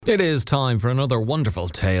It is time for another wonderful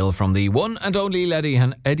tale from the one and only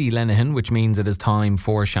Eddie Lenihan, which means it is time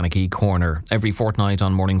for Seanchaí Corner. Every fortnight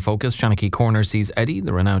on Morning Focus, Seanchaí Corner sees Eddie,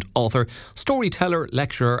 the renowned author, storyteller,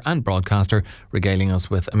 lecturer and broadcaster, regaling us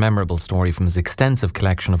with a memorable story from his extensive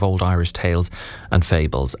collection of old Irish tales and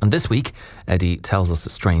fables. And this week, Eddie tells us a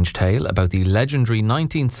strange tale about the legendary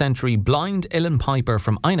 19th century blind uilleann piper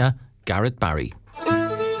from Inagh, Garrett Barry.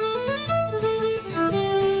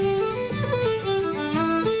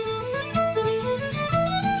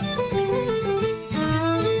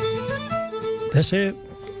 They say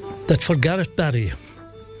that for Garrett Barry,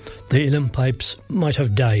 the uilleann pipes might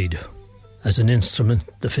have died as an instrument,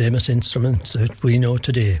 the famous instrument that we know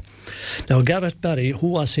today. Now, Garrett Barry, who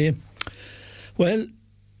was he? Well,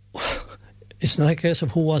 it's not a case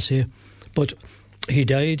of who was he, but he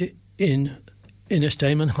died in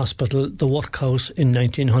Inagh Hospital, the workhouse, in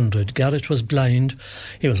 1900. Garrett was blind.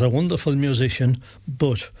 He was a wonderful musician,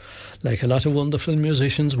 but like a lot of wonderful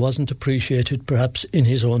musicians, wasn't appreciated perhaps in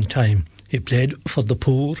his own time. He played for the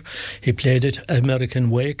poor, he played at American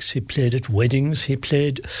wakes, he played at weddings, he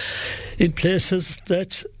played in places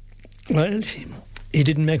that, well, he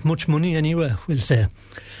didn't make much money anyway, we'll say.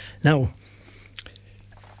 Now,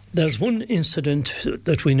 there's one incident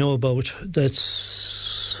that we know about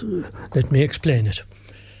that's, let me explain it.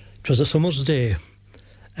 It was a summer's day,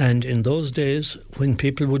 and in those days, when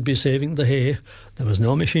people would be saving the hay, there was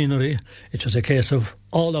no machinery. It was a case of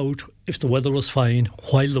all out if the weather was fine,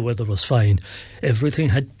 while the weather was fine. Everything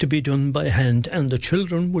had to be done by hand, and the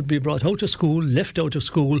children would be brought out of school, left out of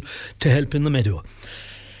school, to help in the meadow.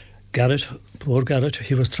 Garrett, poor Garrett,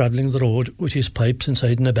 he was travelling the road with his pipes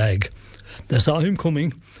inside in a bag. They saw him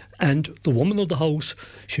coming, and the woman of the house,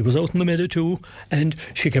 she was out in the meadow too, and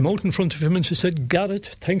she came out in front of him and she said, "Garrett,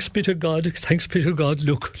 thanks be to God,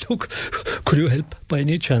 look, could you help by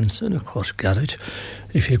any chance?" And of course, Garrett,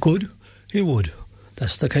 if he could, he would.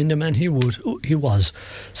 That's the kind of man he was.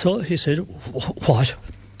 So he said, "What?"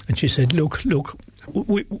 And she said, look,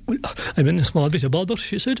 I'm in a small bit of bother,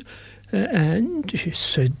 she said. And she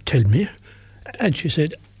said, "Tell me." And she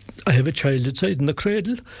said, "I have a child inside in the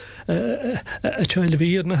cradle, a child of a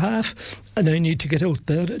year and a half, and I need to get out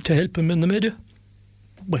there to help him in the meadow."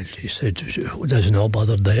 Well, he said, "There's no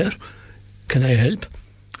bother there. Can I help?"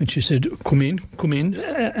 And she said, Come in,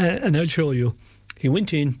 and I'll show you." He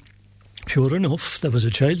went in. Sure enough, there was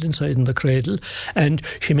a child inside in the cradle, and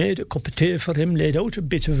she made a cup of tea for him, laid out a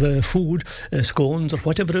bit of food, scones or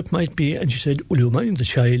whatever it might be, and she said, "Will you mind the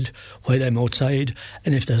child while I'm outside?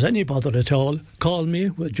 And if there's any bother at all, call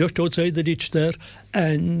me. We're just outside the ditch there."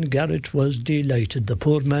 And Garrett was delighted. The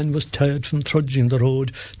poor man was tired from trudging the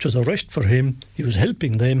road. It was a rest for him. He was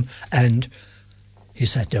helping them, and he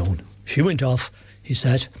sat down. She went off. He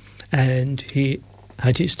sat, and he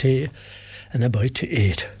had his tea and a bite to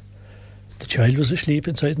eat. The child was asleep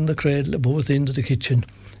inside in the cradle above the end of the kitchen,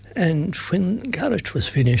 and when Garrett was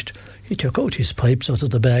finished, he took out his pipes out of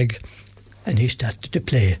the bag and he started to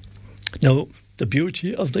play. Now, the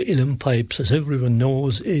beauty of the uilleann pipes, as everyone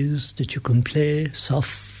knows, is that you can play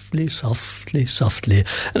softly.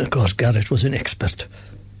 And of course, Garrett was an expert.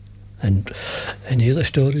 And any of the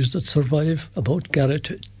stories that survive about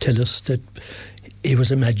Garrett tell us that he was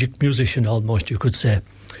a magic musician almost, you could say.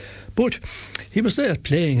 But he was there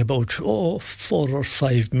playing about 4 or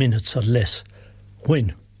 5 minutes or less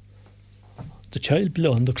when the child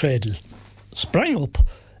below in the cradle sprang up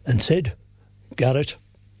and said, "Garrett,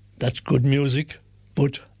 that's good music,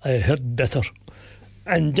 but I heard better."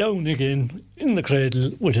 And down again in the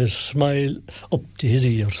cradle with a smile up to his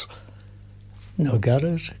ears. Now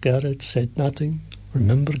Garrett said nothing.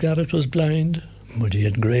 Remember, Garrett was blind, but he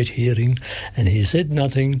had great hearing, and he said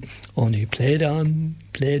nothing, only played on.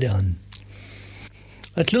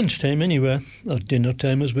 At lunchtime anyway, or dinner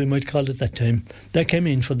time as we might call it that time, they came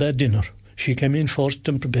in for their dinner. She came in first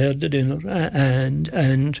and prepared the dinner,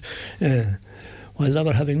 and while they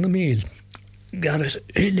were having the meal, Garrett,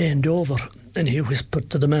 he leaned over and he whispered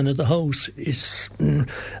to the man of the house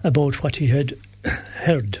about what he had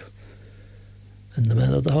heard. And the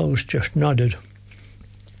man of the house just nodded.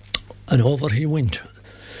 And over he went,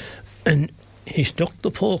 and he stuck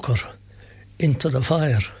the poker into the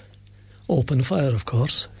fire. Open fire, of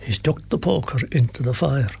course. He stuck the poker into the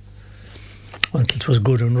fire until it was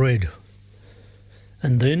good and red.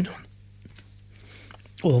 And then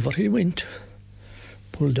over he went,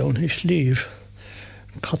 pulled down his sleeve,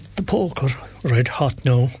 cut the poker, red hot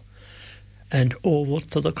now, and over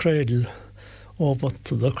to the cradle,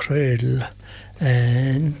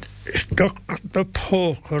 and stuck the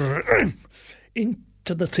poker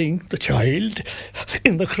into the thing, the child,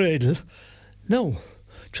 in the cradle. Now,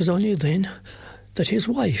 it was only then that his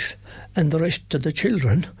wife and the rest of the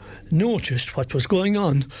children noticed what was going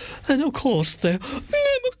on. And of course, name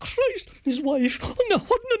of Christ, his wife, no,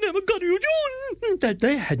 what in the name of God are you doing? That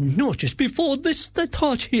they had noticed before this, they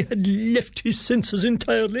thought he had left his senses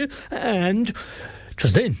entirely. And it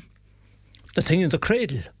was then the thing in the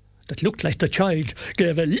cradle that looked like the child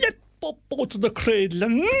gave a leap up out of the cradle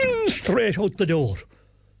and straight out the door.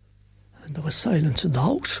 And there was silence in the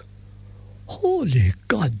house. Holy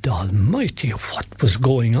God Almighty, what was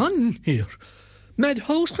going on here?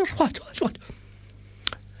 Madhouse or what?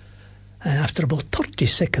 And after about 30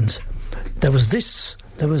 seconds, there was this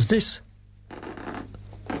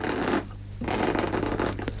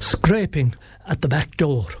scraping at the back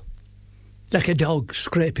door, like a dog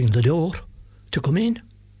scraping the door to come in.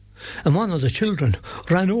 And one of the children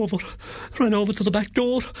ran over to the back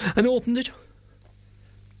door and opened it.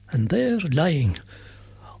 And there, lying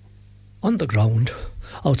on the ground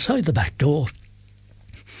outside the back door,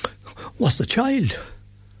 was the child.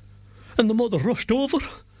 And the mother rushed over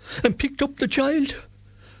and picked up the child,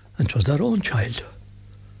 and 'twas their own child.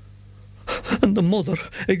 And the mother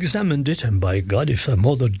examined it, and by God, if the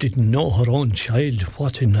mother didn't know her own child,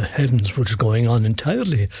 what in the heavens was going on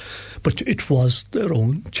entirely? But it was their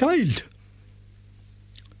own child.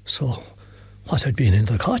 So, what had been in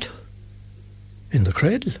the cot? In the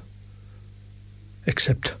cradle?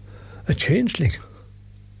 Except a changeling,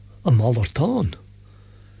 a mother thorn.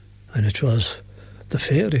 And it was the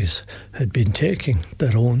fairies had been taking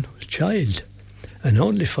their own child, and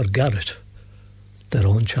only for Garrett, their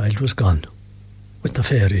own child was gone with the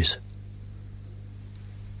fairies.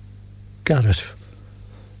 Garrett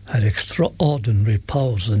had extraordinary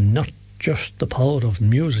powers, and not just the power of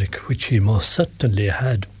music, which he most certainly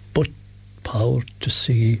had, but power to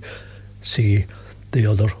see the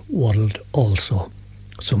other world also.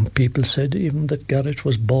 Some people said even that Garrett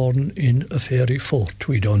was born in a fairy fort.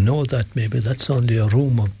 We don't know that. Maybe that's only a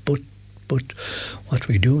rumour. But what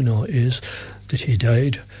we do know is that he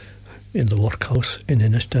died in the workhouse in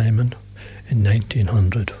Inagh in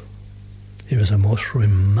 1900. He was a most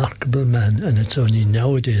remarkable man, and it's only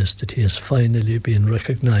nowadays that he has finally been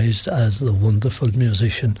recognised as the wonderful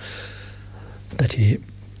musician that he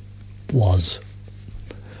was.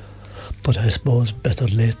 But I suppose better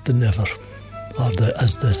late than never. Or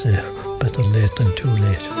as they say, better late than too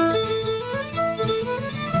late.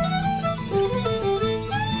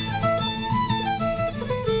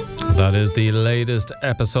 That is the latest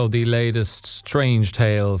episode, the latest strange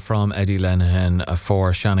tale from Eddie Lenihan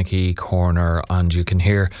for Seanchaí Corner, and you can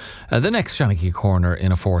hear the next Seanchaí Corner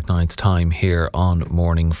in a fortnight's time here on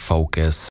Morning Focus.